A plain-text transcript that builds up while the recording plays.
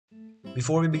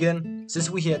Before we begin, since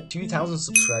we hit 2,000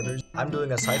 subscribers, I'm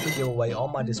doing a Cypher giveaway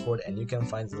on my Discord and you can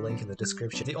find the link in the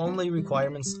description. The only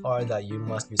requirements are that you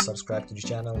must be subscribed to the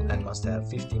channel and must have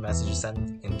 50 messages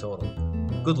sent in total.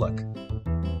 Good luck!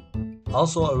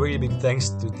 Also, a really big thanks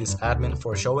to this admin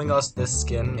for showing us this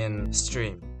skin in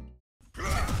stream.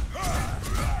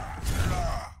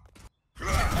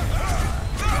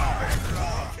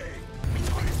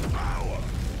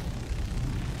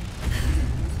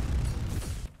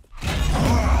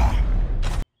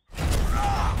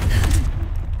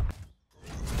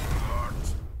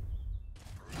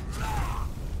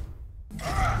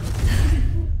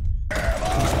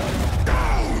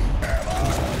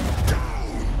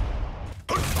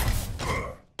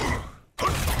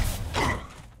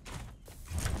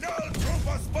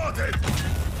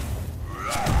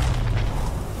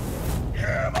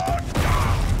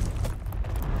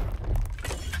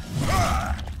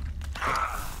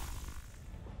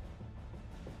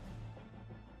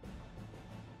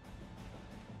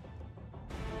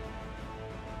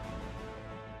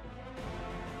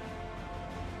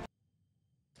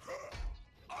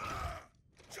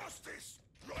 Justice!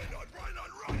 Reinhardt,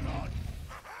 Reinhardt, Reinhardt!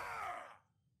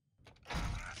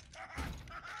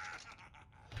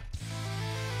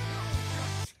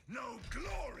 No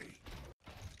glory!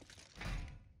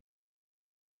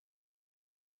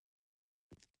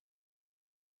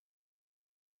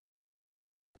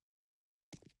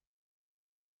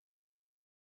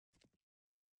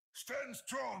 Stand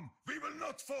strong! We will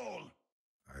not fall!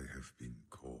 I have been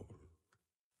called.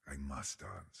 I must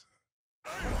answer. I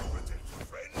will protect your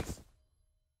friends!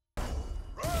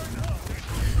 Reinhardt!